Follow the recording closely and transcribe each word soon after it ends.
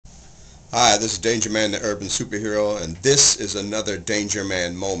Hi, this is Danger Man, the Urban Superhero, and this is another Danger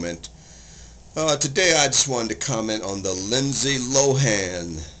Man moment. Today I just wanted to comment on the Lindsay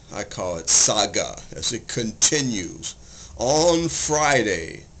Lohan, I call it saga, as it continues. On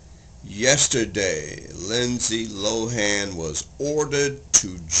Friday, yesterday, Lindsay Lohan was ordered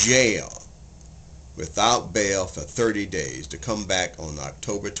to jail without bail for 30 days to come back on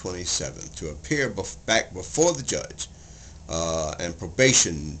October 27th to appear back before the judge. And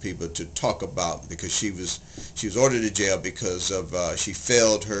probation people to talk about, because she was ordered to jail because of she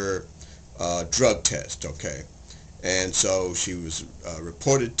failed her drug test. Okay, and so she was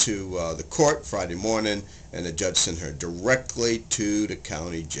reported to the court Friday morning, and the judge sent her directly to the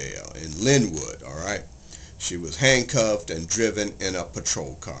county jail in Linwood. All right, she was handcuffed and driven in a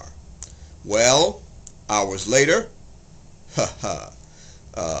patrol car. Well, hours later,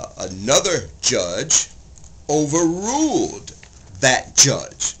 another judge overruled that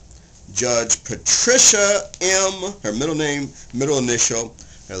judge. Judge Patricia M, her middle initial,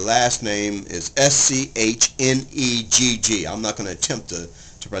 her last name is Schnegg. I'm not going to attempt to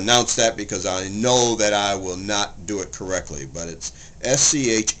pronounce that because I know that I will not do it correctly, but it's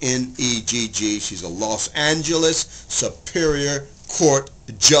Schnegg. She's a Los Angeles Superior Court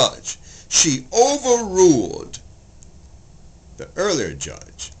judge. She overruled the earlier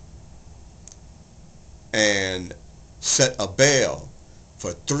judge and set a bail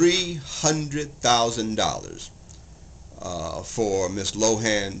for $300,000 for Miss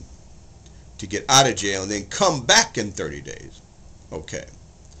Lohan to get out of jail and then come back in 30 days. Okay.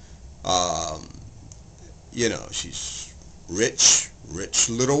 You know, she's rich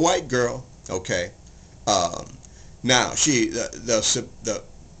little white girl. Okay. Now the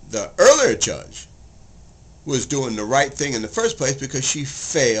earlier judge was doing the right thing in the first place because she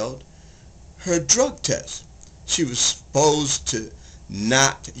failed her drug test. She was supposed to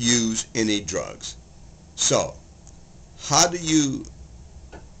not use any drugs. So, how do you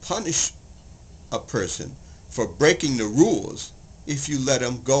punish a person for breaking the rules if you let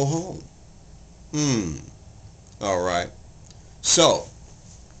them go home? All right. So,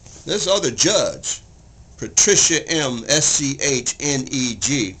 this other judge, Patricia M,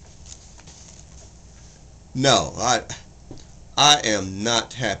 Schnegg, no, I am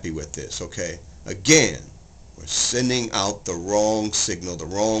not happy with this, okay? Again, we're sending out the wrong signal, the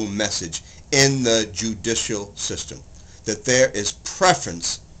wrong message in the judicial system, that there is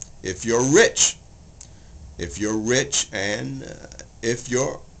preference if you're rich. If you're rich and if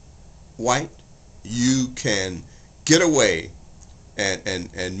you're white, you can get away and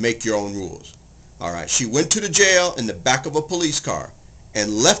make your own rules. All right, she went to the jail in the back of a police car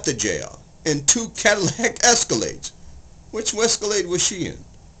and left the jail in 2 Cadillac Escalades. Which Escalade was she in?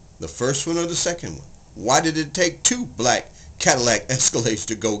 The first one or the second one? Why did it take 2 black Cadillac Escalades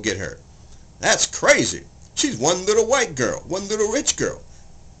to go get her? That's crazy. She's one little white girl, one little rich girl.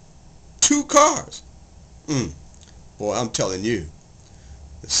 2 cars. Boy, I'm telling you,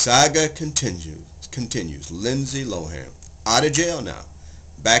 the saga continues. Lindsay Lohan, out of jail now,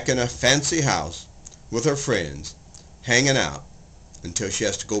 back in a fancy house with her friends, hanging out until she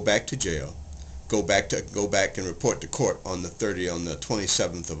has to go back to jail. Go back and report to court on the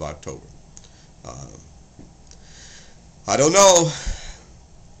 27th of October. I don't know.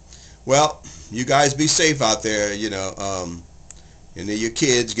 Well, you guys be safe out there. You know, and then your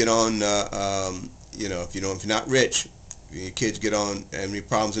kids get on. You know, if you're not rich, your kids get on any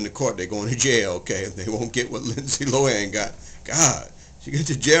problems in the court, they're going to jail. Okay, they won't get what Lindsay Lohan got. God, she gets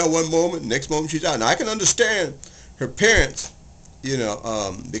to jail one moment, next moment she's out. Now I can understand her parents. You know,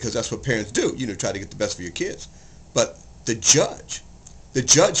 because that's what parents do, you know, try to get the best for your kids. But the judge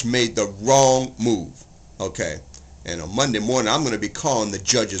made the wrong move, okay? And on Monday morning, I'm going to be calling the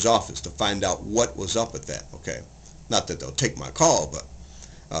judge's office to find out what was up with that, okay? Not that they'll take my call, but,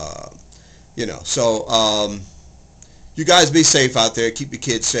 you know, so you guys be safe out there. Keep your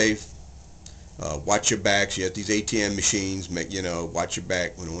kids safe. Watch your backs. You have these ATM machines, you know, watch your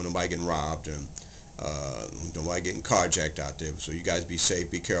back when nobody getting robbed, and nobody getting carjacked out there. So you guys be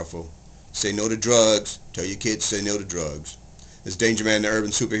safe, be careful. Say no to drugs. Tell your kids say no to drugs. This is Danger Man, the Urban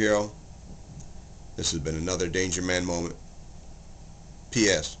Superhero. This has been another Danger Man moment.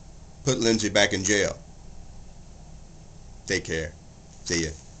 P.S. Put Lindsay back in jail. Take care. See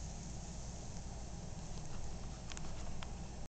ya.